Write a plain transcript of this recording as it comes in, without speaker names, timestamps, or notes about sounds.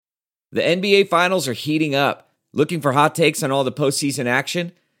The NBA Finals are heating up. Looking for hot takes on all the postseason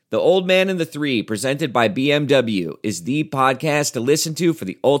action? The Old Man and the Three, presented by BMW, is the podcast to listen to for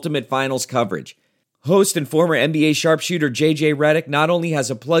the ultimate finals coverage. Host and former NBA sharpshooter JJ Redick not only has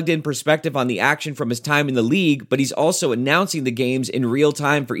a plugged-in perspective on the action from his time in the league, but he's also announcing the games in real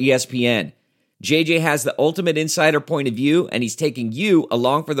time for ESPN. JJ has the ultimate insider point of view, and he's taking you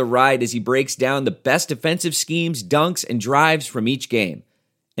along for the ride as he breaks down the best defensive schemes, dunks, and drives from each game.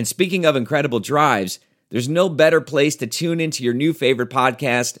 And speaking of incredible drives, there's no better place to tune into your new favorite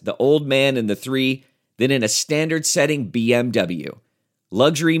podcast, The Old Man and the Three, than in a standard-setting BMW.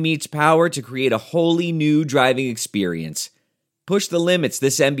 Luxury meets power to create a wholly new driving experience. Push the limits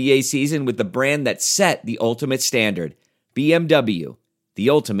this NBA season with the brand that set the ultimate standard. BMW, the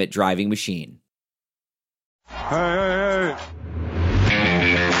ultimate driving machine. Hey.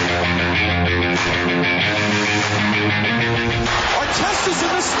 Artesta's in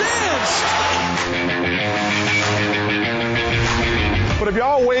the stands. But if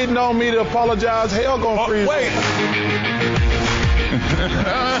y'all waiting on me to apologize, hell gonna freeze. Wait.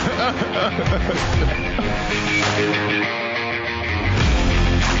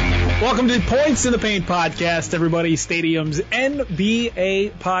 Welcome to Points in the Paint podcast, everybody. Stadium's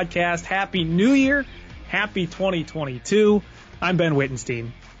NBA podcast. Happy New Year. Happy 2022. I'm Ben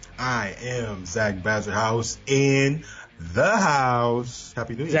Wittenstein. I am Zach Bazerhouse in the house.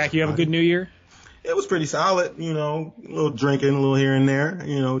 Happy New Year. Zach, you have a good New Year? It was pretty solid, a little drinking, a little here and there,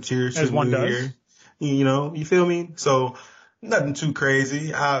 cheers as to one New does. Year. You feel me? So nothing too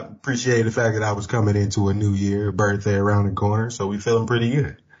crazy. I appreciate the fact that I was coming into a new year, birthday around the corner, so we feeling pretty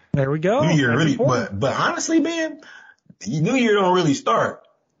good. There we go. New Year That's really, important. but honestly, man, New Year don't really start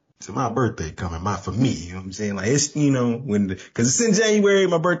to my birthday coming, for me, you know what I'm saying? Like, it's, cause it's in January,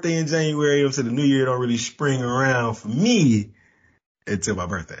 my birthday in January, so the New Year don't really spring around for me until my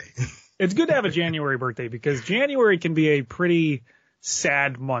birthday. It's good to have a January birthday because January can be a pretty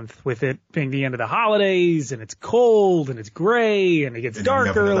sad month with it being the end of the holidays and it's cold and it's gray and it gets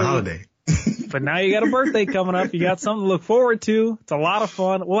dark early. Holiday. But now you got a birthday coming up. You got something to look forward to. It's a lot of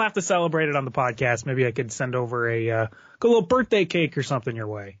fun. We'll have to celebrate it on the podcast. Maybe I could send over a little birthday cake or something your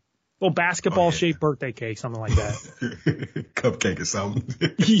way. A little basketball-shaped birthday cake, something like that. Cupcake or something.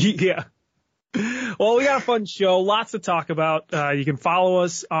 Yeah. Well, we got a fun show. Lots to talk about. You can follow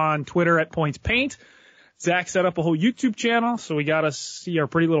us on Twitter at PointsPaint. Zach set up a whole YouTube channel, so we got to see our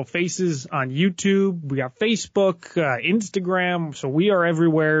pretty little faces on YouTube. We got Facebook, Instagram, so we are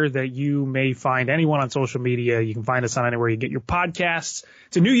everywhere that you may find anyone on social media. You can find us on anywhere you get your podcasts.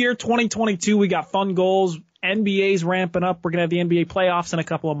 It's a new year, 2022. We got fun goals. NBA's ramping up. We're going to have the NBA playoffs in a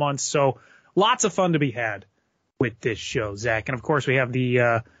couple of months, so lots of fun to be had with this show, Zach. And, of course, we have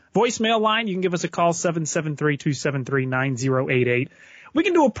the voicemail line. You can give us a call, 773-273-9088. We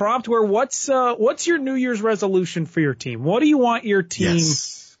can do a prompt where what's your New Year's resolution for your team? What do you want your team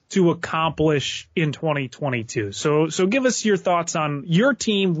to accomplish in 2022? So give us your thoughts on your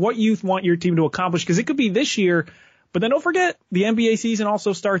team, what you want your team to accomplish, because it could be this year, but then don't forget the NBA season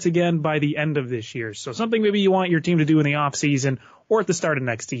also starts again by the end of this year. So something maybe you want your team to do in the off season or at the start of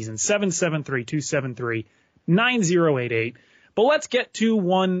next season. 773-273-9088. But let's get to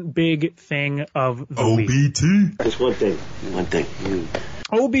one big thing of the week. OBT. Just one thing.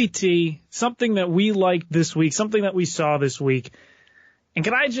 OBT, something that we liked this week, something that we saw this week. And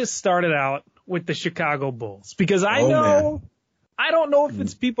can I just start it out with the Chicago Bulls? Because I don't know if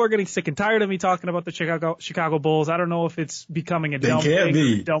it's people are getting sick and tired of me talking about the Chicago Bulls. I don't know if it's becoming a dumb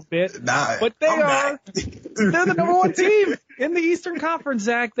bit. Nah, but they're the number one team in the Eastern Conference,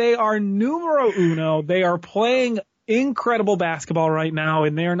 Zach. They are numero uno. They are playing incredible basketball right now,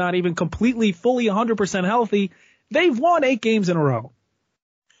 and they're not even completely, fully 100% healthy. They've won 8 games in a row.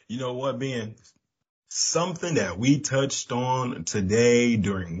 You know what, Ben? Something that we touched on today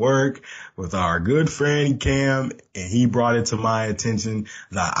during work with our good friend Cam, and he brought it to my attention,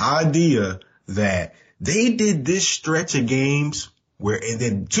 the idea that they did this stretch of games where, and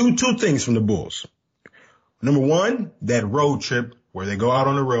then two things from the Bulls. Number one, that road trip where they go out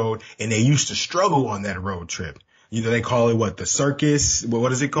on the road, and they used to struggle on that road trip. They call it the circus?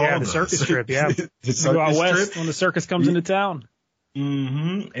 What is it called? Yeah, the circus trip, yeah. The circus go out west trip. when the circus comes into town.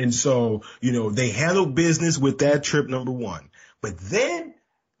 Mm-hmm. And so, they handled business with that trip, number one. But then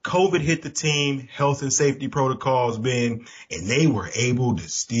COVID hit the team, health and safety protocols, Ben, and they were able to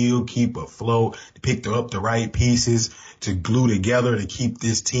still keep afloat, to pick up the right pieces, to glue together to keep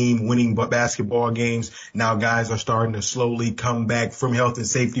this team winning basketball games. Now guys are starting to slowly come back from health and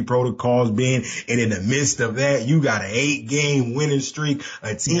safety protocols, Ben. And in the midst of that, you got an 8-game winning streak,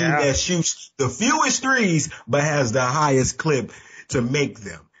 a team that shoots the fewest threes, but has the highest clip to make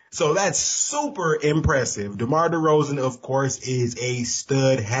them. So that's super impressive. DeMar DeRozan, of course, is a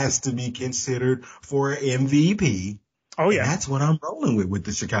stud, has to be considered for MVP. Oh, yeah. And that's what I'm rolling with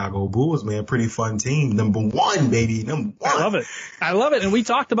the Chicago Bulls, man. Pretty fun team. Number one, baby. Number one. I love it. And we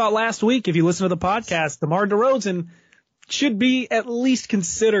talked about last week, if you listen to the podcast, DeMar DeRozan should be at least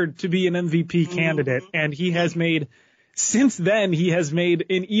considered to be an MVP candidate. And since then, he has made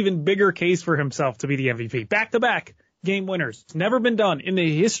an even bigger case for himself to be the MVP. Back-to-back game winners. It's never been done in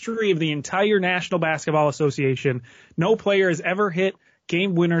the history of the entire National Basketball Association. No player has ever hit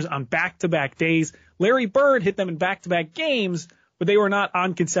game winners on back-to-back days. Larry Bird hit them in back-to-back games, but they were not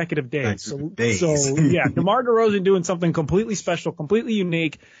on consecutive days. So yeah, DeMar DeRozan doing something completely special, completely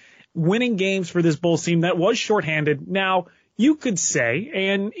unique, winning games for this Bulls team that was shorthanded. Now, you could say,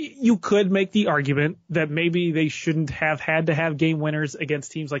 and you could make the argument that maybe they shouldn't have had to have game winners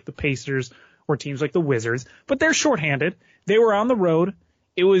against teams like the Pacers or teams like the Wizards, but they're shorthanded. They were on the road.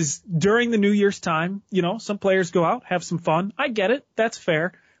 It was during the New Year's time. You know, some players go out, have some fun. I get it. That's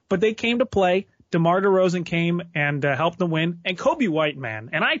fair. But they came to play. DeMar DeRozan came and helped them win. And Coby White, man,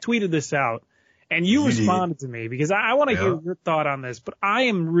 and I tweeted this out, and you responded to me because I want to hear your thought on this, but I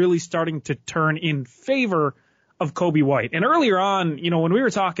am really starting to turn in favor of Coby White. And earlier on, you know, when we were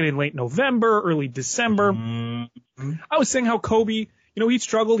talking in late November, early December, I was saying how Coby, you know, he'd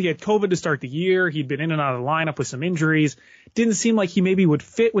struggled. He had COVID to start the year. He'd been in and out of the lineup with some injuries. Didn't seem like he maybe would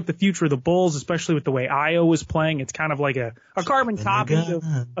fit with the future of the Bulls, especially with the way Ayo was playing. It's kind of like a carbon copy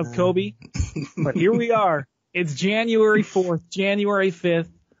of Coby. But here we are. It's January 4th, January 5th.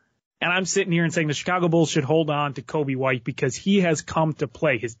 And I'm sitting here and saying the Chicago Bulls should hold on to Coby White because he has come to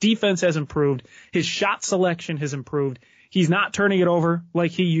play. His defense has improved. His shot selection has improved. He's not turning it over like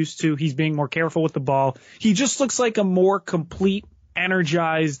he used to. He's being more careful with the ball. He just looks like a more complete,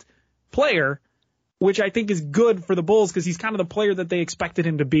 energized player, which I think is good for the Bulls because he's kind of the player that they expected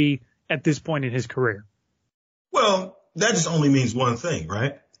him to be at this point in his career. Well, that just only means one thing,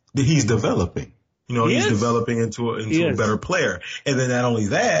 right? That he's developing. You know, he's developing into a better player. And then not only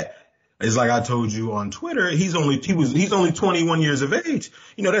that, it's like I told you on Twitter, he's only 21 years of age.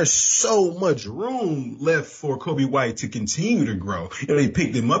 You know, there's so much room left for Coby White to continue to grow. You know, they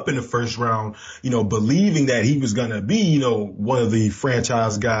picked him up in the first round, you know, believing that he was going to be, you know, one of the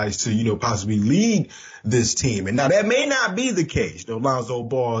franchise guys to, you know, possibly lead this team. And now that may not be the case. You know, Lonzo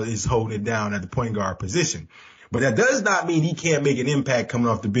Ball is holding it down at the point guard position. But that does not mean he can't make an impact coming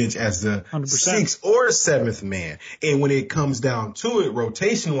off the bench as the 100%. sixth or seventh man. And when it comes down to it,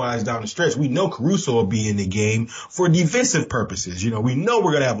 rotation-wise down the stretch, we know Caruso will be in the game for defensive purposes. You know, we know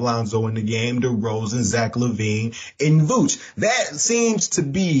we're going to have Lonzo in the game, DeRozan, Zach LaVine, and Vooch. That seems to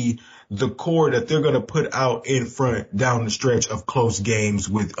be the core that they're going to put out in front down the stretch of close games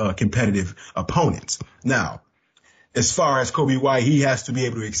with competitive opponents. Now, as far as Coby White, he has to be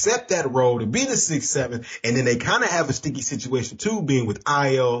able to accept that role to be the 6th, 7th. And then they kind of have a sticky situation, too, being with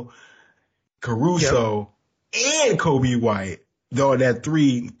Ayo, Caruso, and Coby White, though that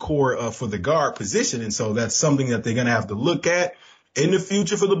 3 core for the guard position. And so that's something that they're going to have to look at in the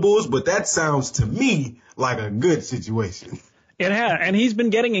future for the Bulls. But that sounds to me like a good situation. It has, and he's been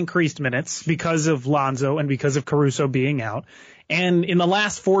getting increased minutes because of Lonzo and because of Caruso being out. And in the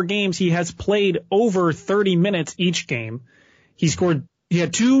last 4 games, he has played over 30 minutes each game. He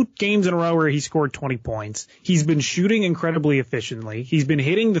had 2 games in a row where he scored 20 points. He's been shooting incredibly efficiently. He's been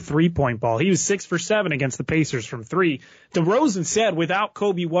hitting the 3-point ball. He was 6 for 7 against the Pacers from 3. DeRozan said without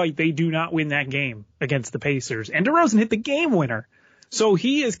Coby White, they do not win that game against the Pacers. And DeRozan hit the game winner. So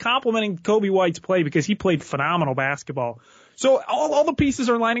he is complimenting Coby White's play because he played phenomenal basketball. So all the pieces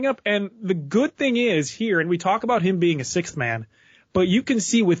are lining up. And the good thing is here, and we talk about him being a 6th man, but you can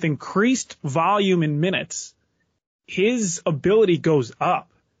see with increased volume in minutes, his ability goes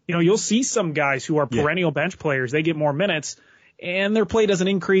up. You know, you'll see some guys who are perennial bench players, they get more minutes, and their play doesn't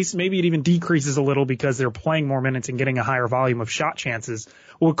increase. Maybe it even decreases a little because they're playing more minutes and getting a higher volume of shot chances.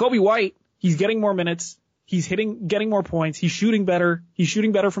 Well, with Coby White, he's getting more minutes. He's getting more points. He's shooting better. He's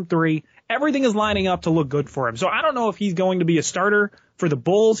shooting better from 3. Everything is lining up to look good for him. So I don't know if he's going to be a starter for the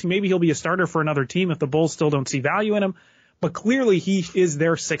Bulls. Maybe he'll be a starter for another team if the Bulls still don't see value in him. But clearly he is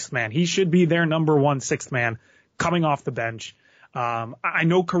their 6th man. He should be their number 1 6th man coming off the bench. I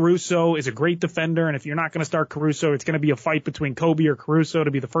know Caruso is a great defender, and if you're not going to start Caruso, it's going to be a fight between Coby or Caruso to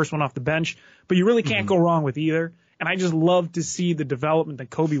be the first one off the bench. But you really can't go wrong with either. And I just love to see the development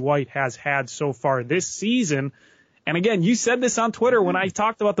that Coby White has had so far this season. And again, you said this on Twitter when I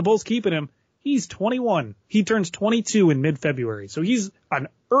talked about the Bulls keeping him. He's 21. He turns 22 in mid-February. So he's an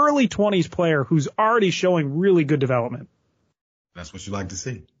early 20s player who's already showing really good development. That's what you like to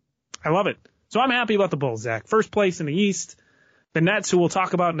see. I love it. So I'm happy about the Bulls, Zach. First place in the East. The Nets, who we'll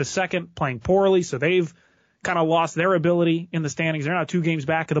talk about in a second, playing poorly, so they've kind of lost their ability in the standings. They're now 2 games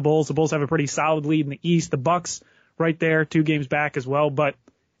back of the Bulls. The Bulls have a pretty solid lead in the East. The Bucks right there, 2 games back as well. But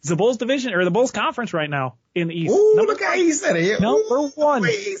it's the Bulls division, or the Bulls conference right now in the East. Ooh, look how he said it. Number 1.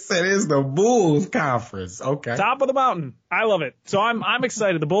 He said it's the Bulls conference. Okay. Top of the mountain. I love it. So I'm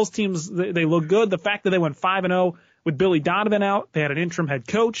excited. The Bulls teams, they look good. The fact that they went 5-0 with Billy Donovan out, they had an interim head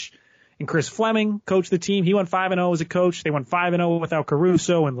coach, and Chris Fleming coached the team. He went 5-0 as a coach. They went 5-0 without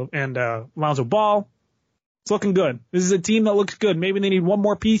Caruso and Lonzo Ball. It's looking good. This is a team that looks good. Maybe they need one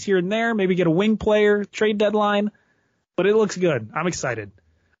more piece here and there. Maybe get a wing player, trade deadline. But it looks good. I'm excited.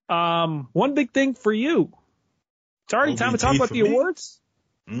 One big thing for you. It's already time to talk about the awards.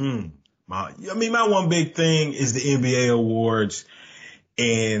 My one big thing is the NBA awards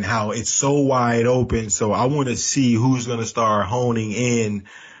and how it's so wide open. So I want to see who's going to start honing in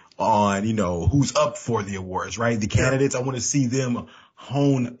on, who's up for the awards, right? The candidates, I want to see them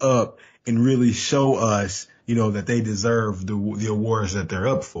hone up and really show us, that they deserve the awards that they're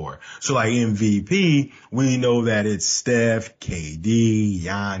up for. So like MVP, we know that it's Steph, KD,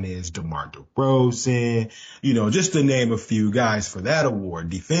 Giannis, DeMar DeRozan, just to name a few guys for that award.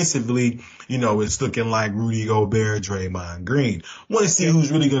 Defensively, it's looking like Rudy Gobert, Draymond Green. Want to see who's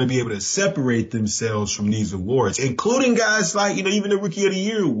really going to be able to separate themselves from these awards, including guys like, even the Rookie of the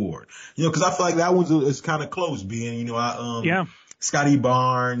Year award, because I feel like that one is kind of close being, Scotty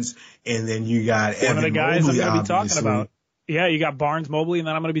Barnes, and then you got one Evan of the guys Mobley, I'm going to be obviously. talking about. Yeah, you got Barnes, Mobley, and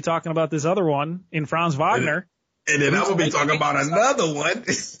then I'm going to be talking about this other one in Franz Wagner. And then I'm going to be talking about another one.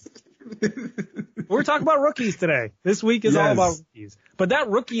 We're talking about rookies today. This week is all about rookies. But that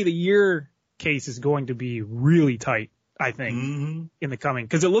Rookie of the Year case is going to be really tight, I think, in the coming.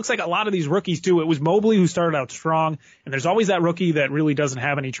 Because it looks like a lot of these rookies, too. It was Mobley who started out strong, and there's always that rookie that really doesn't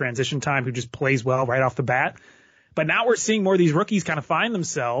have any transition time who just plays well right off the bat. But now we're seeing more of these rookies kind of find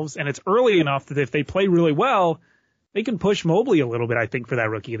themselves, and it's early enough that if they play really well, they can push Mobley a little bit, I think, for that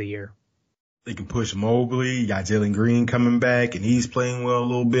Rookie of the Year. They can push Mobley. You got Jalen Green coming back, and he's playing well a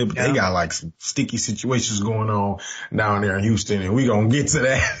little bit. But they got like some sticky situations going on down there in Houston, and we're going to get to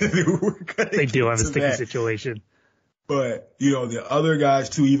that. They do have a sticky situation. But, the other guys,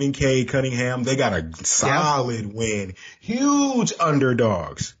 too, even Cade Cunningham, they got a solid win. Huge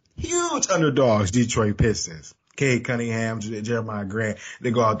underdogs, Detroit Pistons. Cade Cunningham, Jeremiah Grant,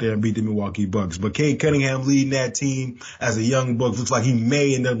 they go out there and beat the Milwaukee Bucks. But Cade Cunningham leading that team as a young Buck looks like he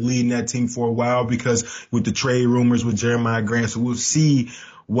may end up leading that team for a while because with the trade rumors with Jeremiah Grant. So we'll see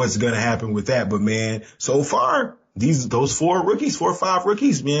what's going to happen with that. But, man, so far, those 4 or 5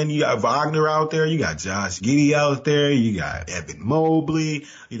 rookies, man, you got Wagner out there. You got Josh Giddey out there. You got Evan Mobley.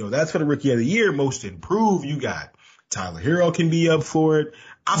 That's for the Rookie of the Year, most improved. You got Tyler Hero can be up for it.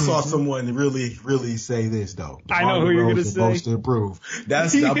 I saw someone really, really say this, though. I know who you're going to say. Most improved. I'm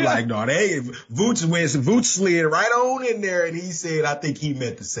like, no, Vooch slid right on in there, and he said, I think he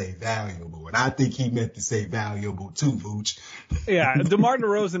meant to say valuable. And I think he meant to say valuable, too, Vooch. Yeah, DeMar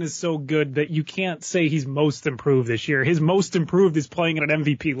DeRozan is so good that you can't say he's most improved this year. His most improved is playing at an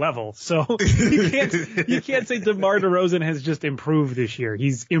MVP level. So you can't say DeMar DeRozan has just improved this year.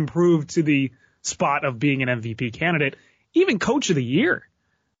 He's improved to the spot of being an MVP candidate, even Coach of the Year.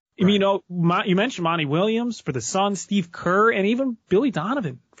 Right. You mentioned Monty Williams for the Suns, Steve Kerr, and even Billy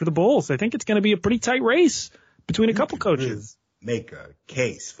Donovan for the Bulls. I think it's going to be a pretty tight race between a couple coaches. Make a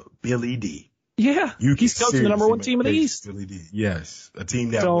case for Billy D. Yeah, he's coaching the number 1 team in the East. Billy D. Yes, a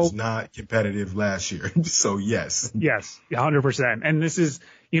team that was not competitive last year. So, yes. Yes, 100%. And this is,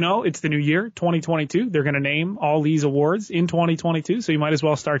 it's the new year, 2022. They're going to name all these awards in 2022. So you might as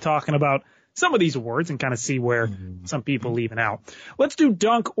well start talking about some of these awards and kind of see where some people leaving out. Let's do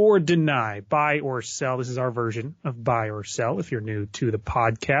dunk or deny, buy or sell. This is our version of buy or sell if you're new to the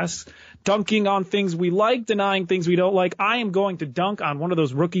podcast. Dunking on things we like, denying things we don't like. I am going to dunk on one of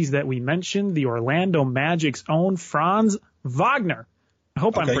those rookies that we mentioned, the Orlando Magic's own Franz Wagner. I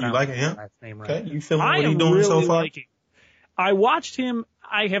hope I'm pronouncing his last name right. Okay, you feeling what he's doing so far? I watched him.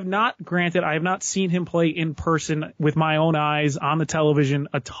 I have not seen him play in person with my own eyes on the television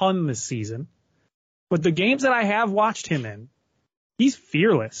a ton this season. But the games that I have watched him in, he's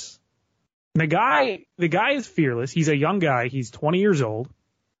fearless. The guy is fearless. He's a young guy. He's 20 years old.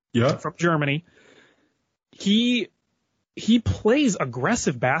 Yeah. From Germany. He plays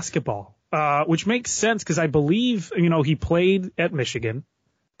aggressive basketball, which makes sense because I believe, he played at Michigan.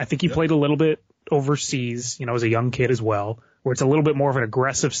 I think he played a little bit overseas, as a young kid as well, where it's a little bit more of an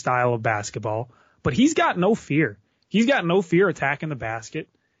aggressive style of basketball. But he's got no fear. He's got no fear attacking the basket.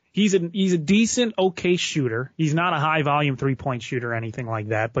 He's a decent, okay shooter. He's not a high volume 3-point shooter or anything like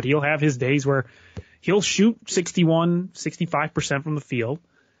that, but he'll have his days where He'll shoot 65% from the field.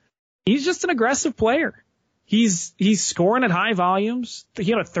 He's just an aggressive player. He's scoring at high volumes.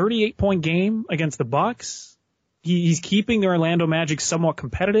 He had a 38-point game against the Bucks. He's keeping the Orlando Magic somewhat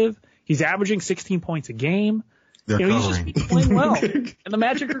competitive. He's averaging 16 points a game. He's playing well. And the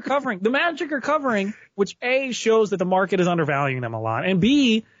Magic are covering. The Magic are covering, which A, shows that the market is undervaluing them a lot. And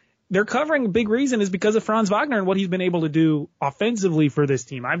B, they're covering a big reason is because of Franz Wagner and what he's been able to do offensively for this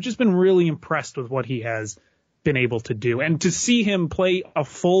team. I've just been really impressed with what he has been able to do. And to see him play a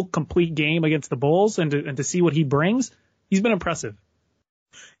full, complete game against the Bulls and to see what he brings, he's been impressive.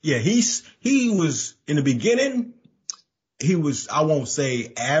 Yeah, he was, in the beginning, he was, I won't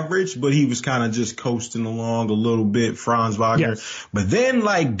say average, but he was kind of just coasting along a little bit, Franz Wagner. Yes. But then,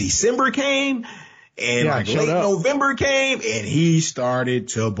 like, December came, and late November came, and he started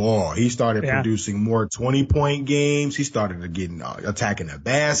to ball. He started producing more 20-point games. He started getting attacking the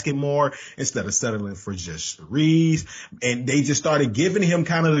basket more instead of settling for just threes. And they just started giving him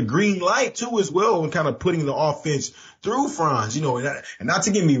kind of the green light too as well, and kind of putting the offense through Franz, and not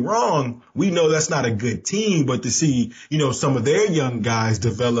to get me wrong, we know that's not a good team, but to see, some of their young guys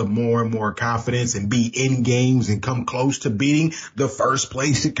develop more and more confidence and be in games and come close to beating the first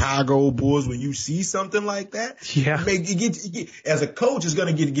place Chicago Bulls, when you see something like that, as a coach, it's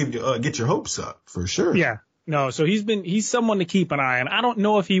going to get your hopes up for sure. Yeah, no, so he's someone to keep an eye on. I don't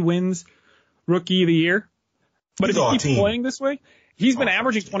know if he wins Rookie of the Year, but if he keeps playing this way, he's been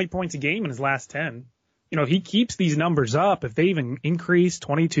averaging 20 points a game in his last 10. If he keeps these numbers up, if they even increase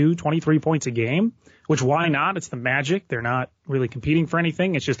 22, 23 points a game, which why not? It's the Magic. They're not really competing for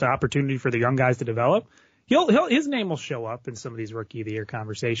anything. It's just an opportunity for the young guys to develop. His name will show up in some of these Rookie of the Year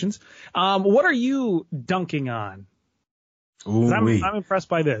conversations. What are you dunking on? I'm impressed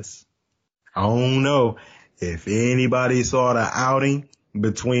by this. I don't know if anybody saw the outing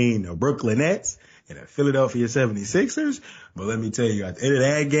between the Brooklyn Nets and the Philadelphia 76ers. But let me tell you, at the end of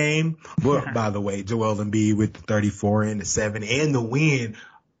that game, but by the way, Joel Embiid with the 34 and the 7 and the win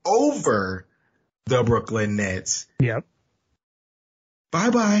over the Brooklyn Nets. Yep.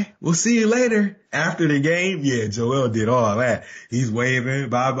 Bye-bye. We'll see you later. After the game, Joel did all that. He's waving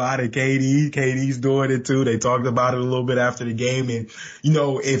bye-bye to KD. KD's doing it too. They talked about it a little bit after the game. And,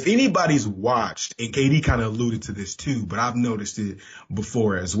 if anybody's watched, and KD kind of alluded to this too, but I've noticed it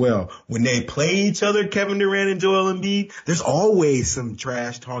before as well. When they play each other, Kevin Durant and Joel Embiid, there's always some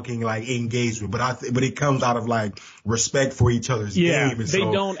trash talking, like, engagement. But it comes out of, like, respect for each other's game. And they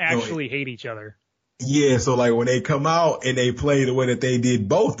don't actually hate each other. Yeah, so like when they come out and they play the way that they did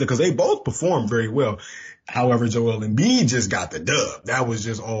both, because they both performed very well. However, Joel Embiid just got the dub. That was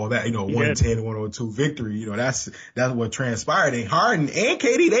just all that, 110, 102 victory. That's what transpired. And Harden and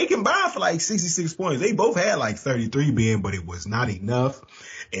KD, they combined for like 66 points. They both had like 33 being, but it was not enough.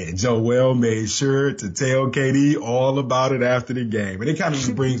 And Joel made sure to tell KD all about it after the game. And it kind of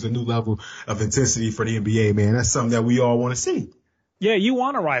just brings a new level of intensity for the NBA, man. That's something that we all want to see. Yeah, you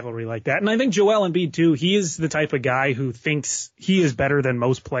want a rivalry like that. And I think Joel Embiid, too, he is the type of guy who thinks he is better than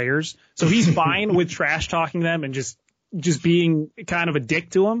most players. So he's fine with trash talking them and just being kind of a dick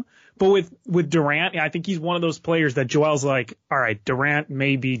to them. But with Durant, I think he's one of those players that Joel's like, all right, Durant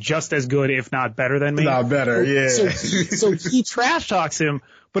may be just as good, if not better than me. Not better, yeah. So he trash talks him,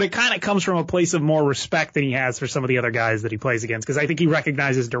 but it kind of comes from a place of more respect than he has for some of the other guys that he plays against. Because I think he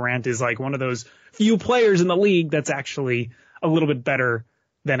recognizes Durant is like one of those few players in the league that's actually a little bit better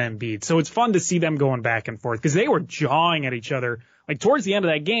than Embiid. So it's fun to see them going back and forth because they were jawing at each other like towards the end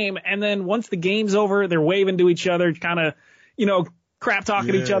of that game. And then once the game's over, they're waving to each other, kind of, crap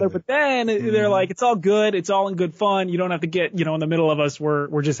talking each other. But then they're like, it's all good. It's all in good fun. You don't have to get, in the middle of us.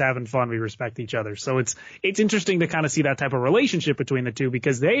 We're just having fun. We respect each other. So it's interesting to kind of see that type of relationship between the two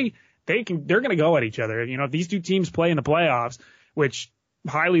because they're going to go at each other. If these two teams play in the playoffs, which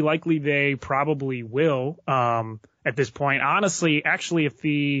highly likely they probably will, at this point. Honestly, actually, if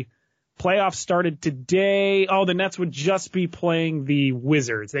the playoffs started today, the Nets would just be playing the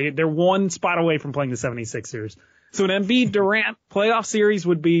Wizards. They're one spot away from playing the 76ers. So an Embiid-Durant playoff series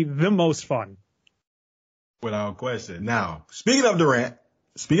would be the most fun. Without question. Now, speaking of Durant,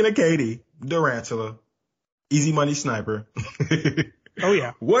 speaking of KD, Durantula, easy money sniper. Oh,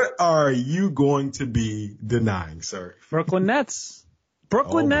 yeah. What are you going to be denying, sir? Brooklyn Nets.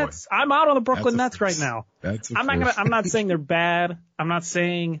 Nets. I'm out on the Brooklyn Nets right now. I'm not saying they're bad. I'm not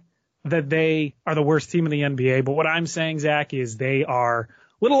saying that they are the worst team in the NBA. But what I'm saying, Zach, is they are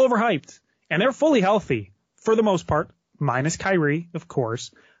a little overhyped. And they're fully healthy for the most part, minus Kyrie, of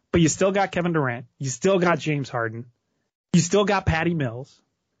course. But you still got Kevin Durant. You still got James Harden. You still got Patty Mills.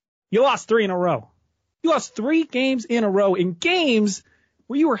 You lost 3 in a row. You lost 3 games in a row in games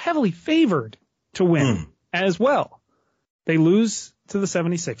where you were heavily favored. to win as well. They lose to the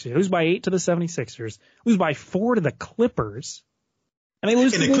 76ers. They lose by 8 to the 76ers. Lose by 4 to the Clippers. And they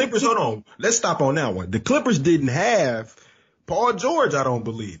lose and to the Clippers, hold on. Let's stop on that one. The Clippers didn't have Paul George, I don't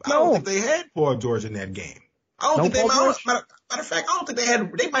believe. I don't think they had Paul George in that game. I don't think they matter of fact, I don't think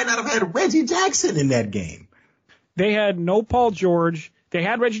they might not have had Reggie Jackson in that game. They had no Paul George. They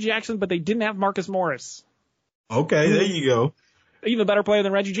had Reggie Jackson, but they didn't have Marcus Morris. Okay, there you go. Even better player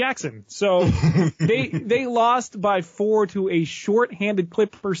than Reggie Jackson. So they lost by 4 to a short-handed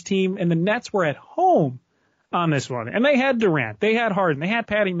Clippers team, and the Nets were at home on this one. And they had Durant, they had Harden, they had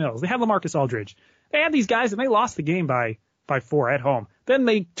Patty Mills, they had LaMarcus Aldridge. They had these guys, and they lost the game by 4 at home. Then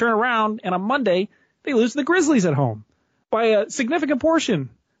they turn around, and on Monday, they lose to the Grizzlies at home by a significant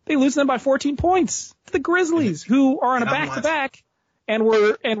portion. They lose them by 14 points to the Grizzlies, who are on a back-to-back and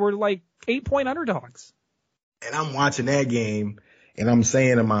were like 8-point underdogs. And I'm watching that game, and I'm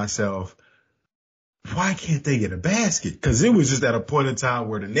saying to myself, why can't they get a basket? Because it was just at a point in time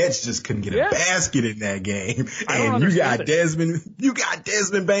where the Nets just couldn't get a basket in that game. And you got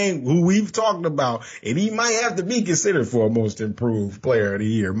Desmond Bane, who we've talked about, and he might have to be considered for a most improved player of the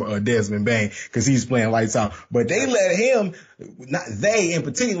year, Desmond Bane, because he's playing lights out. But they let him, not they in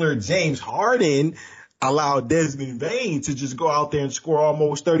particular, James Harden, allow Desmond Bane to just go out there and score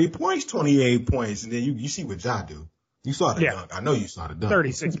almost 30 points, 28 points. And then you see what Ja do. You saw the dunk. I know you saw the dunk.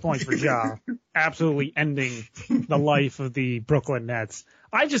 36 points for Ja. Absolutely ending the life of the Brooklyn Nets.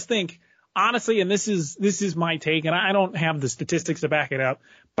 I just think, honestly, and this is my take, and I don't have the statistics to back it up,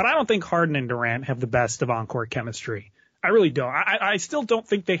 but I don't think Harden and Durant have the best of on-court chemistry. I really don't. I still don't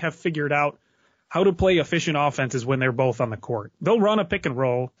think they have figured out how to play efficient offenses when they're both on the court. They'll run a pick and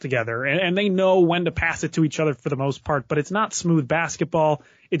roll together, and they know when to pass it to each other for the most part, but it's not smooth basketball.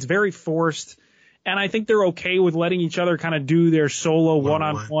 It's very forced. And I think they're okay with letting each other kind of do their solo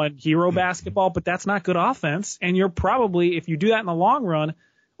one-on-one hero basketball, but that's not good offense. And you're probably, if you do that in the long run,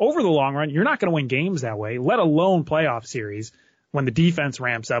 over the long run, you're not going to win games that way, let alone playoff series when the defense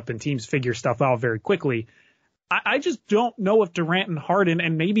ramps up and teams figure stuff out very quickly. I just don't know if Durant and Harden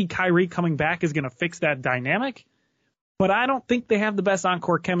and maybe Kyrie coming back is going to fix that dynamic, but I don't think they have the best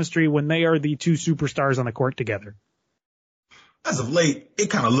on-court chemistry when they are the two superstars on the court together. As of late,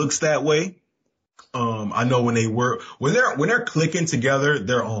 it kind of looks that way. I know when they're clicking together,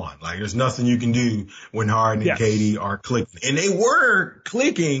 they're on. Like there's nothing you can do when Harden and KD are clicking. And they were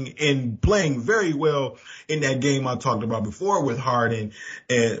clicking and playing very well in that game I talked about before with Harden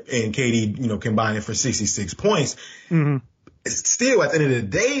and KD, combining for 66 points. Mm-hmm. Still, at the end of the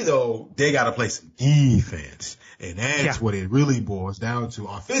day, though, they got to play some defense. And that's what it really boils down to.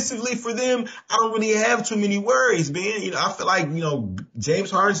 Offensively for them, I don't really have too many worries, man. I feel like,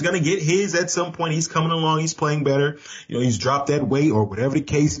 James Harden's going to get his at some point. He's coming along. He's playing better. He's dropped that weight or whatever the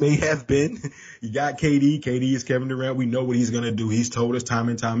case may have been. You got KD. KD is Kevin Durant. We know what he's going to do. He's told us time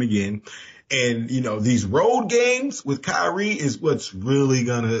and time again. And, these road games with Kyrie is what's really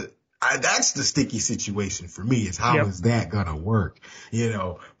going to, that's the sticky situation for me is how is that going to work?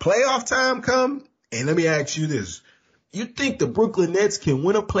 Playoff time come. And let me ask you this. You think the Brooklyn Nets can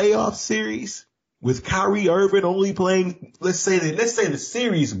win a playoff series with Kyrie Irving only playing, let's say the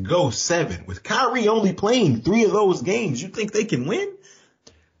series goes 7 with Kyrie only playing 3 of those games. You think they can win?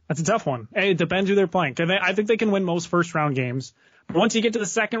 That's a tough one. It depends who they're playing. I think they can win most first round games. But once you get to the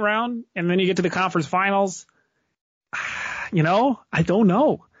second round and then you get to the conference finals, I don't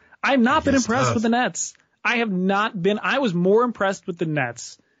know. I've not been impressed with the Nets. I was more impressed with the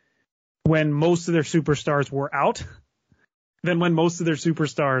Nets when most of their superstars were out than when most of their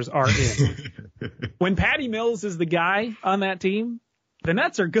superstars are in. When Patty Mills is the guy on that team, the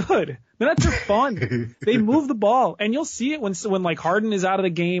Nets are good. The Nets are fun. They move the ball. And you'll see it when like Harden is out of the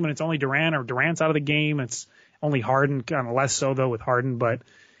game and it's only Durant, or Durant's out of the game. It's only Harden, kind of less so though with Harden, but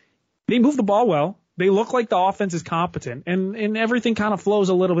they move the ball well. They look like the offense is competent and everything kind of flows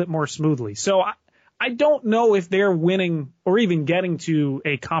a little bit more smoothly. So I don't know if they're winning or even getting to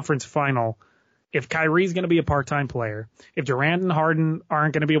a conference final if Kyrie's going to be a part-time player, if Durant and Harden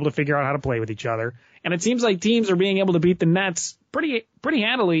aren't going to be able to figure out how to play with each other. And it seems like teams are being able to beat the Nets pretty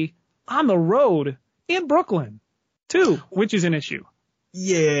handily on the road in Brooklyn too, which is an issue.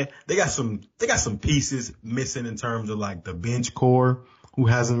 Yeah, they got some pieces missing in terms of like the bench core who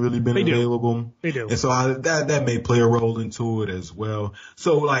hasn't really been available. They do. And so that may play a role into it as well.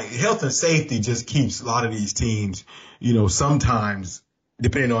 So like health and safety just keeps a lot of these teams, sometimes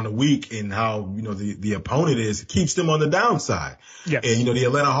depending on the week and how, you know, the opponent is, it keeps them on the downside. Yes. And, you know, the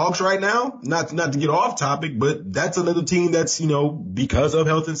Atlanta Hawks right now, not to get off topic, but that's another team that's, you know, because of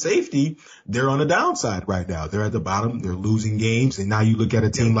health and safety, they're on the downside right now. They're at the bottom. They're losing games. And now you look at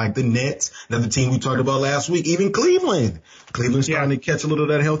a team like the Nets, another team we talked about last week, even Cleveland. Cleveland's starting to catch a little of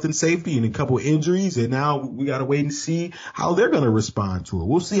that health and safety and a couple injuries. And now we got to wait and see how they're going to respond to it.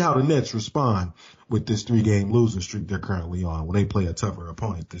 We'll see how the Nets respond with this 3-game losing streak they're currently on when they play a tougher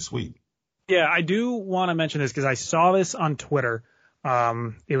opponent this week. Yeah, I do want to mention this because I saw this on Twitter.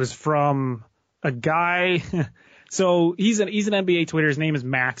 It was from a guy. So he's an NBA Twitter. His name is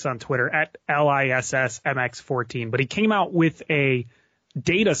Max on Twitter at LISSMX14. But he came out with a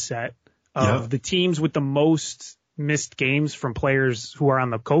data set of the teams with the most missed games from players who are on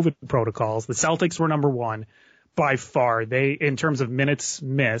the COVID protocols. The Celtics were number one by far. They, in terms of minutes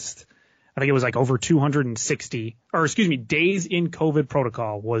missed, I think it was like over 260, or excuse me, days in COVID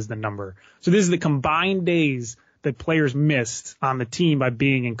protocol was the number. So this is the combined days that players missed on the team by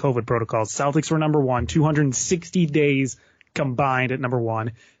being in COVID protocols. Celtics were number one, 260 days combined at number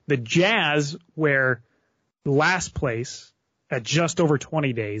one. The Jazz were last place at just over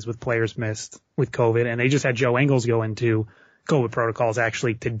 20 days with players missed with COVID, and they just had Joe Ingles go into COVID protocols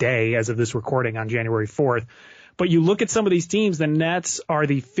actually today as of this recording on January 4th. But you look at some of these teams, the Nets are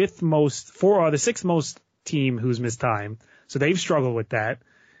the sixth most team who's missed time. So they've struggled with that.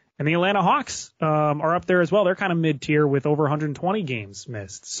 And the Atlanta Hawks are up there as well. They're kind of mid-tier with over 120 games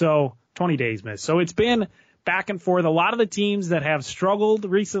missed. So 20 days missed. So it's been back and forth. A lot of the teams that have struggled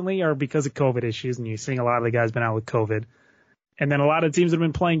recently are because of COVID issues. And you're seeing a lot of the guys been out with COVID. And then a lot of teams that have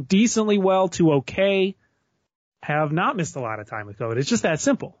been playing decently well to okay have not missed a lot of time with COVID. It's just that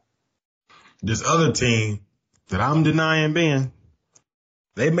simple. This other team that I'm denying, Ben,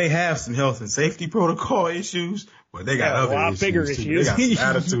 they may have some health and safety protocol issues, but they got other issues, bigger issues. They got some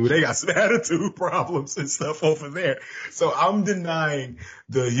attitude. They got some attitude problems and stuff over there. So I'm denying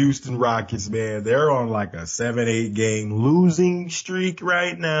the Houston Rockets, man. They're on like a 7-8 game losing streak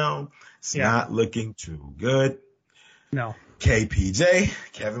right now. It's not looking too good. No. KPJ,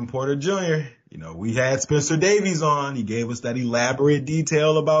 Kevin Porter Jr., you know, we had Spencer Davies on. He gave us that elaborate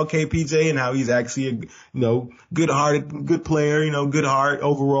detail about KPJ and how he's actually a, you know, good-hearted, good player, you know, good heart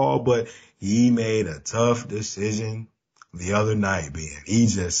overall. But he made a tough decision the other night, Ben. He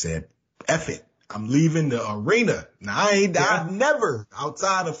just said, F it. I'm leaving the arena. Now, I've never,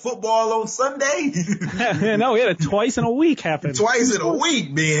 outside of football on Sunday. No, we had it twice in a week happen. Twice in a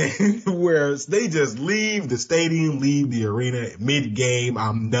week, man. Whereas they just leave the stadium, leave the arena mid-game.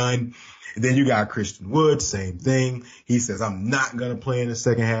 I'm done. And then you got Christian Wood, same thing. He says, I'm not going to play in the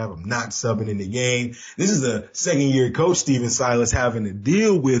second half. I'm not subbing in the game. This is a second-year coach, Stephen Silas, having to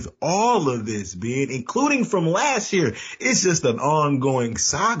deal with all of this, Ben, including from last year. It's just an ongoing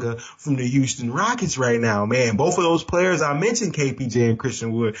saga from the Houston Rockets right now, man. Both of those players I mentioned, KPJ and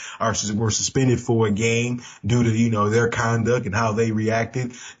Christian Wood, were suspended for a game due to, you know, their conduct and how they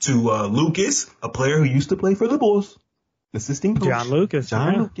reacted to Lucas, a player who used to play for the Bulls, assistant coach. John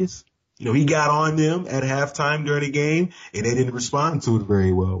Lucas. You know, he got on them at halftime during the game, and they didn't respond to it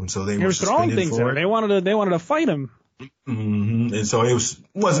very well, and so they were throwing things at him. They wanted to fight him. Mm-hmm. And so it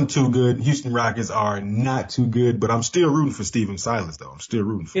wasn't too good. Houston Rockets are not too good, but I'm still rooting for Stephen Silas, though. I'm still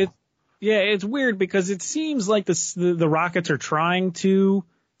rooting for him. Yeah, it's weird because it seems like the Rockets are trying to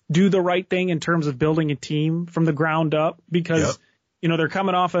do the right thing in terms of building a team from the ground up because, you know, they're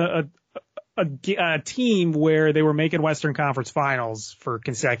coming off a team where they were making Western Conference Finals for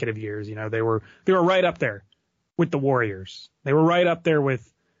consecutive years. You know, they were right up there with the Warriors. They were right up there with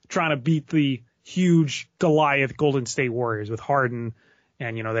trying to beat the huge Goliath Golden State Warriors with Harden.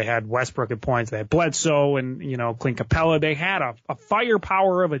 And, you know, they had Westbrook at points. They had Bledsoe and, you know, Clint Capella. They had a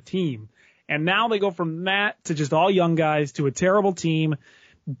firepower of a team. And now they go from that to just all young guys to a terrible team,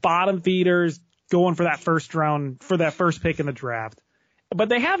 bottom feeders, going for that first round, for that first pick in the draft. But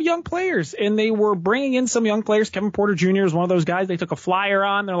they have young players, and they were bringing in some young players. Kevin Porter Jr. is one of those guys they took a flyer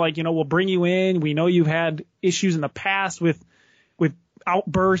on. They're like, you know, we'll bring you in. We know you've had issues in the past with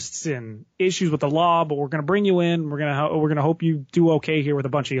outbursts and issues with the law, but we're going to bring you in. We're going to hope you do okay here with a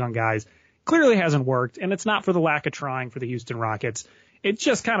bunch of young guys. Clearly hasn't worked, and it's not for the lack of trying for the Houston Rockets. It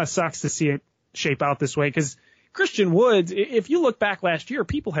just kind of sucks to see it shape out this way because Christian Woods, if you look back last year,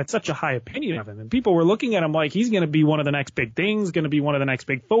 people had such a high opinion of him, and people were looking at him like he's going to be one of the next big things, going to be one of the next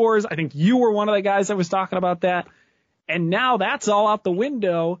big Thors. I think you were one of the guys that was talking about that, and now that's all out the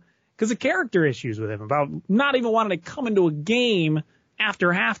window because of character issues with him, about not even wanting to come into a game after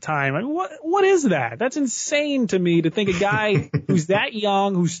halftime. I mean, what is that? That's insane to me to think a guy who's that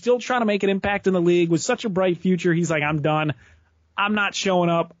young, who's still trying to make an impact in the league with such a bright future, he's like, I'm done. I'm not showing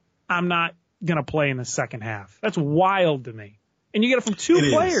up. I'm not going to play in the second half. That's wild to me. And you get it from two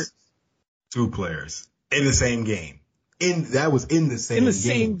players. 2 players in the same game. That was in the same game. In the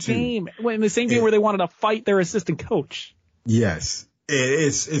same game. In the same game where they wanted to fight their assistant coach. Yes.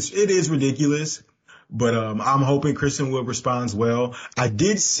 It is ridiculous. But I'm hoping Christian Wood responds well. I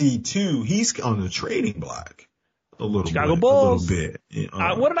did see too. He's on the trading block a little Chicago bit. Bulls. A little bit.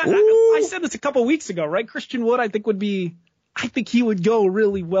 What did I said this a couple weeks ago, right? Christian Wood, I think he would go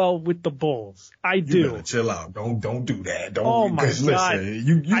really well with the Bulls. I do. You better chill out. Don't do that. Oh my God. Listen,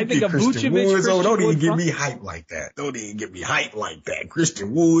 you I think get Christian Woods. Don't even get me hyped like that.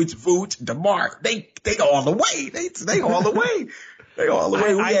 Christian Woods, Vooch, DeMar, they all the way. They all the way. They all the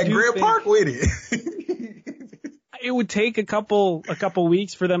way. We had Grant Park with it. It would take a couple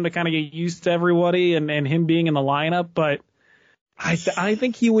weeks for them to kind of get used to everybody and him being in the lineup, but I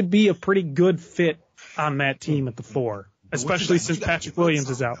think he would be a pretty good fit on that team at the 4, especially since Patrick Williams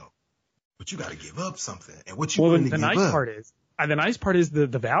is out. But you got to give up something. And what you willing to give up? The nice part is the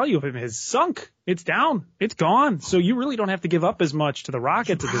value of him has sunk. It's down. It's gone. So you really don't have to give up as much to the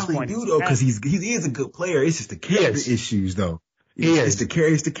Rockets at this point. You do though, because he is a good player. It's just the character issues though. It's the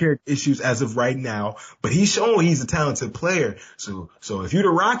character issues as of right now, but he's showing he's a talented player. So if you're the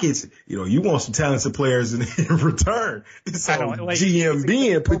Rockets, you want some talented players in return. So GM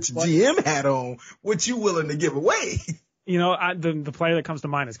Ben, put your GM hat on. What you willing to give away? The player that comes to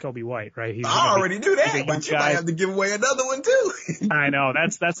mind is Kobe White, right? I already knew that, but you might have to give away another one too. I know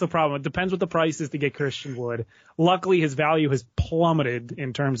that's the problem. It depends what the price is to get Christian Wood. Luckily, his value has plummeted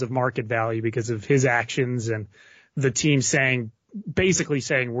in terms of market value because of his actions and the team basically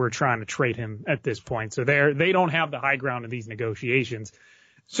saying we're trying to trade him at this point. So they don't have the high ground in these negotiations.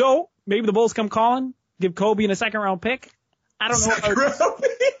 So maybe the Bulls come calling, give Kobe in a second round pick. I don't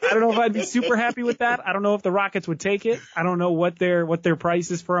know if I'd be super happy with that. I don't know if the Rockets would take it. I don't know what their price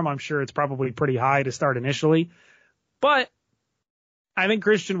is for him. I'm sure it's probably pretty high to start initially. But I think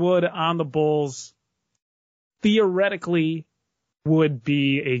Christian Wood on the Bulls theoretically would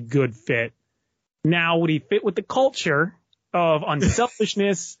be a good fit. Now, would he fit with the culture of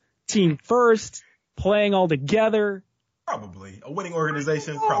unselfishness, team first, playing all together? Probably. A winning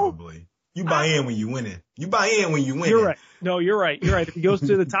organization? Probably. You buy in when you win it. You're right. No, you're right. If he goes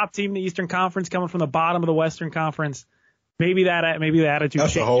to the top team in the Eastern Conference, coming from the bottom of the Western Conference, maybe the attitude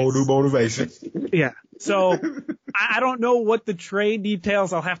That's changes. A whole new motivation. Yeah. So I don't know what the trade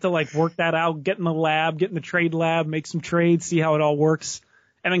details. I'll have to work that out, get in the trade lab, make some trades, see how it all works,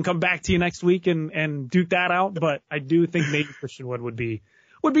 and then come back to you next week and duke that out. But I do think maybe Christian Wood would be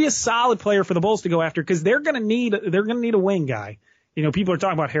a solid player for the Bulls to go after because they're going to need a wing guy. People are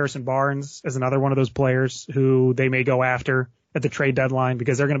talking about Harrison Barnes as another one of those players who they may go after at the trade deadline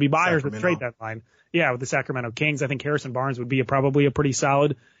because they're going to be buyers at the trade deadline. Yeah, with the Sacramento Kings, I think Harrison Barnes would be probably a pretty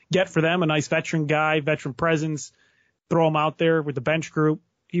solid get for them. A nice veteran guy, veteran presence. Throw him out there with the bench group.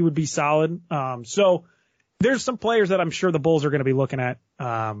 He would be solid. So there's some players that I'm sure the Bulls are going to be looking at.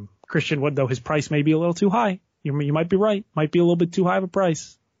 Christian Wood, though, his price may be a little too high. You might be right. Might be a little bit too high of a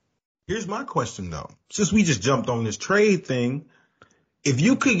price. Here's my question, though. Since we just jumped on this trade thing, if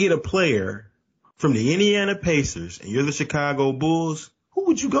you could get a player from the Indiana Pacers and you're the Chicago Bulls, who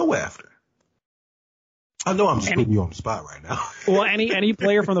would you go after? I know I'm just putting you on the spot right now. Well, any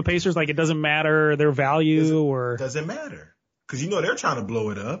player from the Pacers, it doesn't matter their value or doesn't matter because they're trying to blow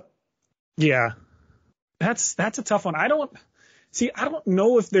it up. Yeah, that's a tough one. I don't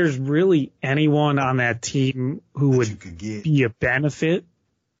know if there's really anyone on that team who would be a benefit.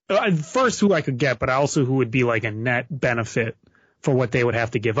 First, who I could get, but also who would be a net benefit for what they would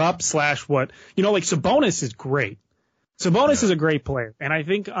have to give up / what, Sabonis is great. Sabonis is a great player. And I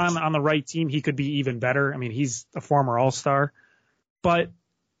think on the right team, he could be even better. I mean, he's a former All-Star, but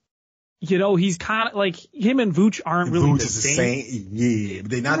he's kind of him and Vooch aren't really the same. Yeah,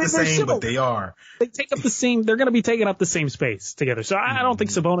 they're not the same, but they are. They take up they're going to be taking up the same space together. So I don't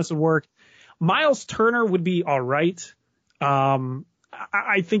think Sabonis would work. Miles Turner would be all right.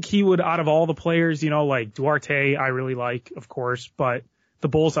 I think he would, out of all the players, Duarte, I really like, of course, but the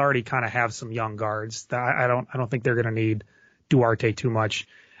Bulls already kind of have some young guards. I don't think they're going to need Duarte too much.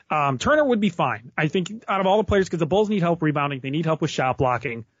 Turner would be fine. I think out of all the players, because the Bulls need help rebounding, they need help with shot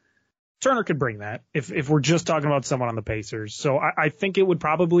blocking. Turner could bring that if we're just talking about someone on the Pacers. So I think it would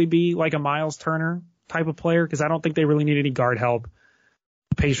probably be a Miles Turner type of player because I don't think they really need any guard help.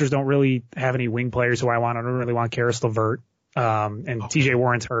 The Pacers don't really have any wing players who I don't really want Karis LeVert. And TJ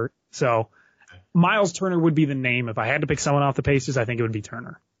Warren's hurt. So Miles Turner would be the name. If I had to pick someone off the Pacers, I think it would be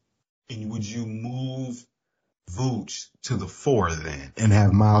Turner. And would you move Vooch to the 4 then and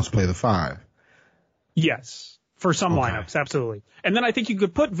have Miles play the 5? Yes. For some lineups, absolutely. And then I think you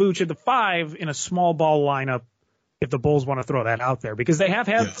could put Vooch at the 5 in a small ball lineup if the Bulls want to throw that out there, because they have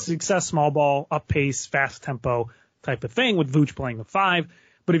had success small ball, up pace, fast tempo type of thing with Vooch playing the 5.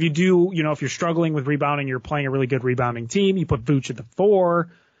 But if you do, if you're struggling with rebounding, you're playing a really good rebounding team, you put Vooch at the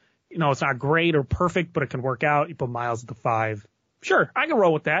 4. It's not great or perfect, but it can work out. You put Miles at the 5. Sure, I can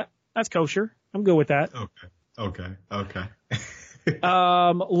roll with that. That's kosher. I'm good with that. Okay.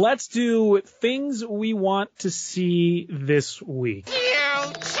 Let's do things we want to see this week.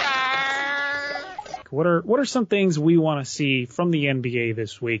 What are some things we want to see from the NBA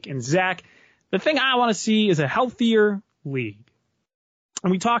this week? And Zach, the thing I want to see is a healthier league.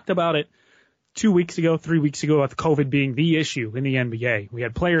 And we talked about it 3 weeks ago, about the COVID being the issue in the NBA. We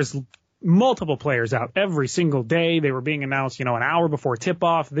had multiple players out every single day. They were being announced, an hour before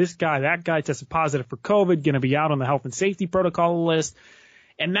tip-off. This guy, that guy tested positive for COVID, going to be out on the health and safety protocol list.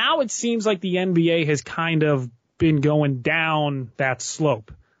 And now it seems like the NBA has kind of been going down that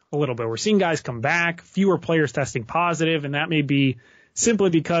slope a little bit. We're seeing guys come back, fewer players testing positive, and that may be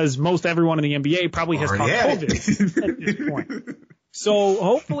simply because most everyone in the NBA probably has caught COVID at this point. So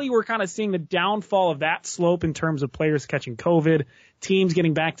hopefully we're kind of seeing the downfall of that slope in terms of players catching COVID, teams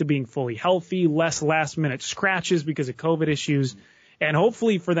getting back to being fully healthy, less last-minute scratches because of COVID issues, and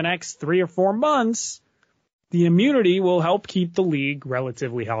hopefully for the next 3 or 4 months, the immunity will help keep the league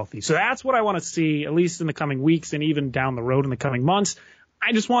relatively healthy. So that's what I want to see, at least in the coming weeks and even down the road in the coming months.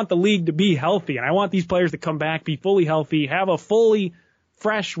 I just want the league to be healthy, and I want these players to come back, be fully healthy, have a fully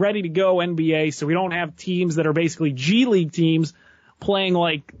fresh, ready-to-go NBA, so we don't have teams that are basically G League teams playing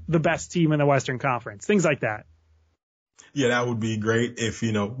like the best team in the Western Conference, things like that. Yeah, that would be great if,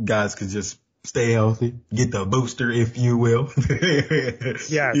 guys could just stay healthy, get the booster, if you will.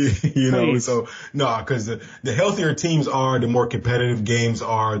 Yeah. So, no, because the healthier teams are, the more competitive games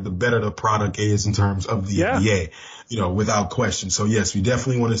are, the better the product is in terms of the NBA, without question. So, yes, we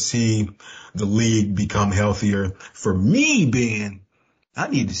definitely want to see the league become healthier. For me, I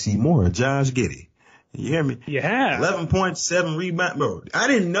need to see more of Josh Giddey. You hear me? Yeah. 11.7 rebound. Bro, I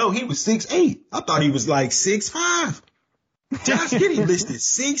didn't know he was 6'8". I thought he was like 6'5". Josh Giddey listed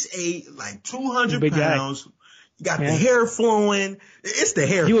 6'8", like 200 pounds. You got the hair flowing. It's the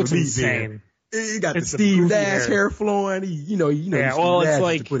hair. He looks insane. You got the Steve Nash hair flowing. Steve Nash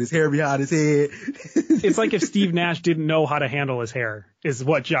used to put his hair behind his head. It's like if Steve Nash didn't know how to handle his hair, is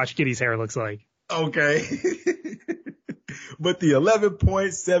what Josh Giddey's hair looks like. Okay. But the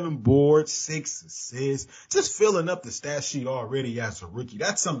 11.7 boards, 6 assists, just filling up the stat sheet already as a rookie.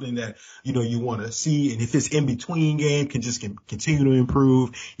 That's something that, you want to see. And if his in-between game can just continue to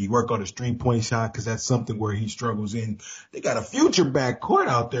improve, he work on his 3-point shot because that's something where he struggles in. They got a future backcourt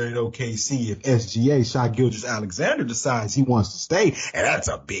out there in OKC if SGA, Shai Gilgeous-Alexander, decides he wants to stay. And that's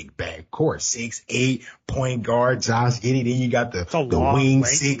a big backcourt. 6'8", point guard, Josh Giddey. Then you got the wing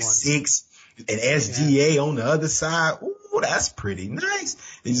 6'6", and SGA on the other side. Ooh, that's pretty nice.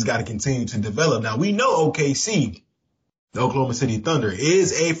 They just got to continue to develop. Now, we know OKC, the Oklahoma City Thunder,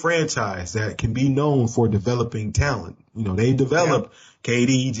 is a franchise that can be known for developing talent. They developed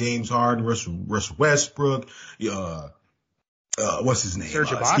KD, James Harden, Russell Westbrook, what's his name?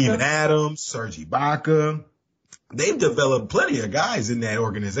 Steven Adams, Serge Ibaka. They've developed plenty of guys in that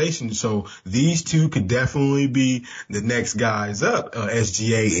organization. So these two could definitely be the next guys up,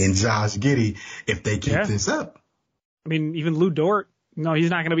 SGA and Josh Giddey, if they keep this up. I mean, even Lou Dort, no, he's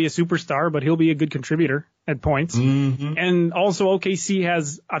not going to be a superstar, but he'll be a good contributor at points. Mm-hmm. And also OKC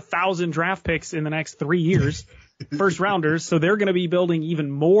has 1,000 draft picks in the next 3 years, first rounders. So they're going to be building even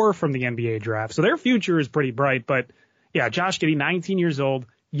more from the NBA draft. So their future is pretty bright. But yeah, Josh Giddey, 19 years old,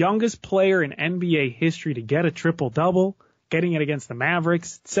 youngest player in NBA history to get a triple-double, getting it against the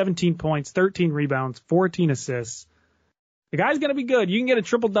Mavericks, 17 points, 13 rebounds, 14 assists. The guy's going to be good. You can get a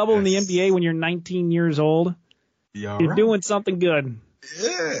triple-double in the NBA when you're 19 years old. You're doing something good.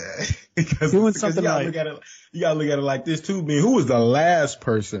 Yeah. Doing something right. You got to look at it like this, too, man. Who was the last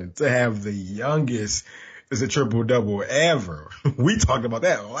person to have the youngest as a triple-double ever? We talked about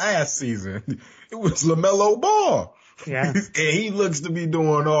that last season. It was LaMelo Ball. Yeah. And he looks to be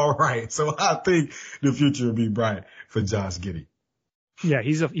doing all right. So I think the future will be bright for Josh Giddey. Yeah,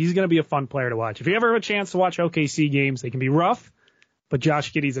 he's going to be a fun player to watch. If you ever have a chance to watch OKC games, they can be rough, but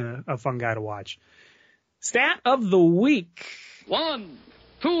Josh Giddey's a fun guy to watch. Stat of the week. 1,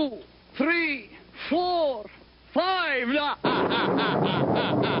 2, 3, 4, 5.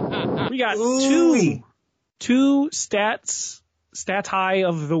 We got two stat high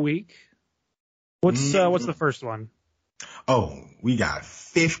of the week. What's the first one? Oh, we got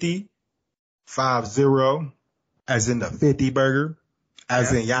 50, 50, as in the 50 burger,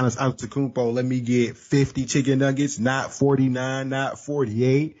 As in Giannis Antetokounmpo, let me get 50 chicken nuggets, not 49, not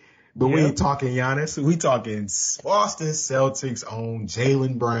 48. But we ain't talking Giannis. We talking Boston Celtics own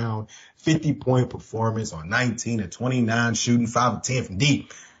Jaylen Brown, 50-point performance on 19 of 29, shooting 5 of 10 from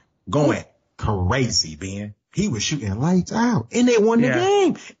deep. Going crazy, Ben. He was shooting lights out. And they won the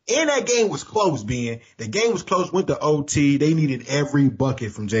game. And that game was close, Ben. The game was close, went to OT. They needed every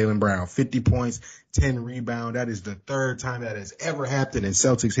bucket from Jaylen Brown. 50 points, 10 rebounds. That is the third time that has ever happened in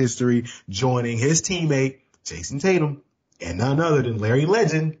Celtics history, joining his teammate, Jason Tatum, and none other than Larry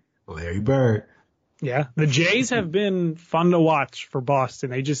Legend, Larry Bird. Yeah, the Jays have been fun to watch for Boston.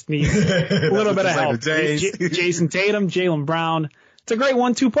 They just need a little bit of help. Jason Tatum, Jaylen Brown. It's a great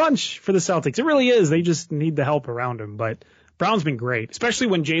 1-2 punch for the Celtics. It really is. They just need the help around him. But Brown's been great, especially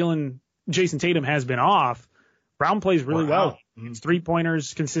when Jason Tatum has been off. Brown plays really well. It's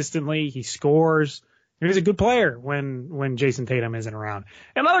 3-pointers consistently. He scores. He's a good player when Jason Tatum isn't around.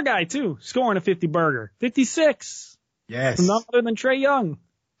 Another guy, too, scoring a 50-burger. 56. Yes. None other than Trae Young.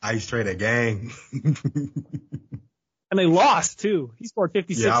 Ice Trae the gang. And they lost, too. He scored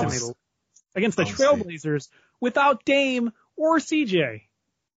 56 against the Trailblazers without Dame or CJ.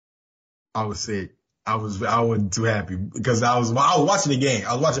 I was sick. I wasn't too happy because I was watching the game.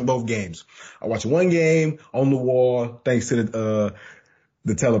 I was watching both games. I watched one game on the wall thanks to the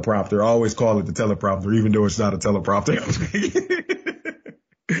teleprompter. I always call it the teleprompter, even though it's not a teleprompter.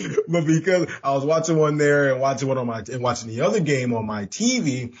 But because I was watching one there and watching the other game on my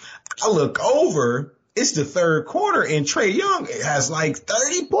TV, I look over. It's the third quarter and Trae Young has like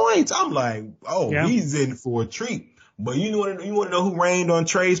 30 points. I'm like, he's in for a treat. But you want to know who rained on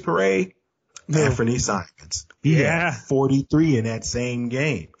Trae's parade? Anthony Simons. He had 43 in that same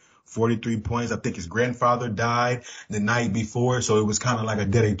game. 43 points. I think his grandfather died the night before, so it was kind of like a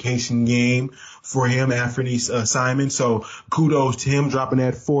dedication game for him, Anthony Simons. So kudos to him dropping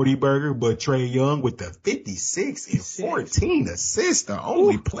that 40-burger. But Trae Young with the 56 and 14 assists, the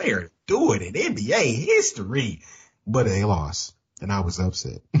only player to do it in NBA history. But they lost, and I was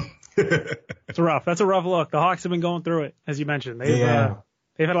upset. It's rough. That's a rough look. The Hawks have been going through it, as you mentioned. They've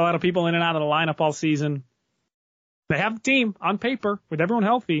had a lot of people in and out of the lineup all season. They have a team on paper with everyone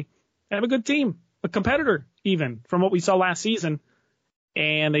healthy. They have a good team, a competitor even from what we saw last season,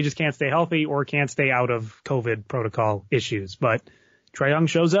 and they just can't stay healthy or can't stay out of COVID protocol issues. But Trae Young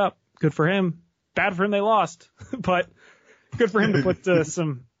shows up. Good for him. Bad for him they lost, but good for him to put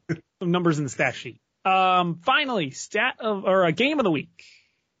some numbers in the stat sheet. Finally, a game of the week.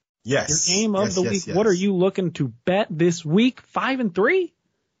 Yes. Your game of the week. Yes. What are you looking to bet this week? 5-3?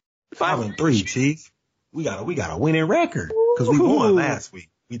 5-3, Chief. We got a winning record because we won last week.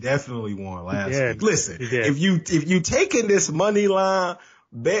 We definitely won last week. Listen, if you taking this money line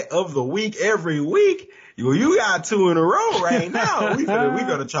bet of the week every week, you got 2 in a row right now. We're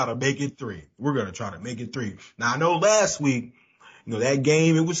gonna try to make it 3. We're gonna try to make it 3. Now I know last week, that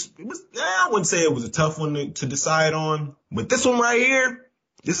game it was I wouldn't say it was a tough one to decide on, but this one right here,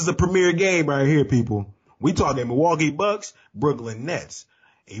 this is a premier game right here, people. We talking Milwaukee Bucks, Brooklyn Nets.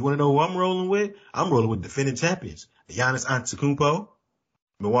 And you want to know who I'm rolling with? I'm rolling with defending champions. Giannis Antetokounmpo,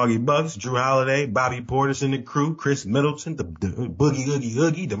 Milwaukee Bucks, Drew Holiday, Bobby Portis and the crew, Chris Middleton, the Boogie Oogie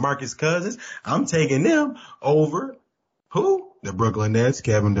Oogie, DeMarcus Cousins. I'm taking them over who? The Brooklyn Nets,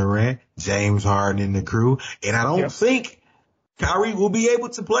 Kevin Durant, James Harden and the crew. And I don't think Kyrie will be able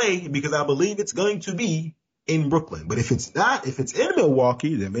to play because I believe it's going to be in Brooklyn. But if it's not, if it's in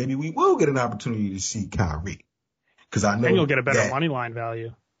Milwaukee, then maybe we will get an opportunity to see Kyrie. Because I know and you'll get a better money line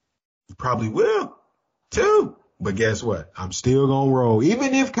value. You probably will, too. But guess what? I'm still going to roll.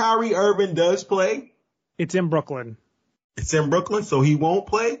 Even if Kyrie Irving does play. It's in Brooklyn. It's in Brooklyn, so he won't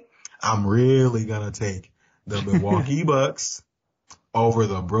play. I'm really going to take the Milwaukee Bucks over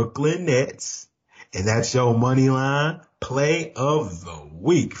the Brooklyn Nets. And that's your money line play of the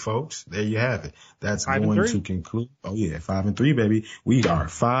week, folks. There you have it. That's going to conclude. Oh, yeah, 5-3, baby. We are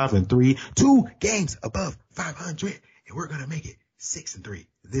 5-3, 2 games above 500. And we're going to make it 6-3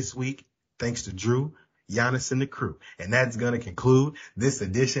 this week, thanks to Drew, Giannis, and the crew. And that's going to conclude this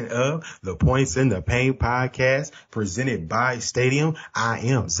edition of the Points in the Paint podcast presented by Stadium. I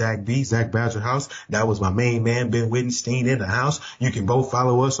am Zach B, Zach Badger House. That was my main man, Ben Wittenstein, in the house. You can both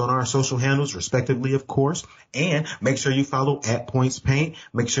follow us on our social handles, respectively, of course. And make sure you follow at Points Paint.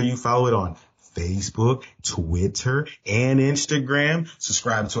 Make sure you follow it on Facebook, Twitter, and Instagram.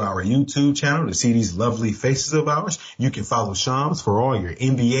 Subscribe to our YouTube channel to see these lovely faces of ours. You can follow Shams for all your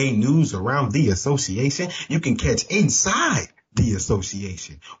NBA news around the association. You can catch Inside the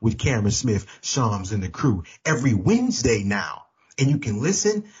Association with Cameron Smith, Shams, and the crew every Wednesday now. And you can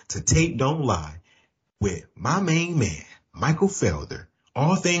listen to Tape Don't Lie with my main man, Michael Felder,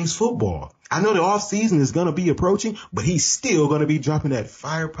 all things football. I know the off season is going to be approaching, but he's still going to be dropping that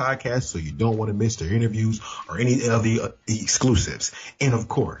fire podcast, so you don't want to miss their interviews or any of the exclusives. And of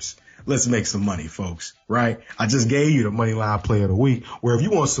course, let's make some money, folks, right? I just gave you the Moneyline Play of the Week, where if you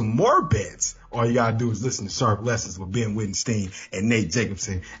want some more bets, all you got to do is listen to Sharp Lessons with Ben Wittenstein and Nate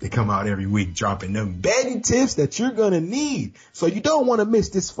Jacobson. They come out every week dropping them betting tips that you're going to need. So you don't want to miss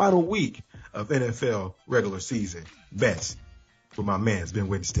this final week of NFL regular season bets with my mans Ben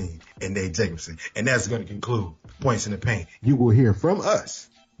Wittenstein and Nate Jacobson. And that's going to conclude Points in the Paint. You will hear from us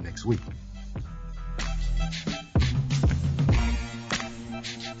next week.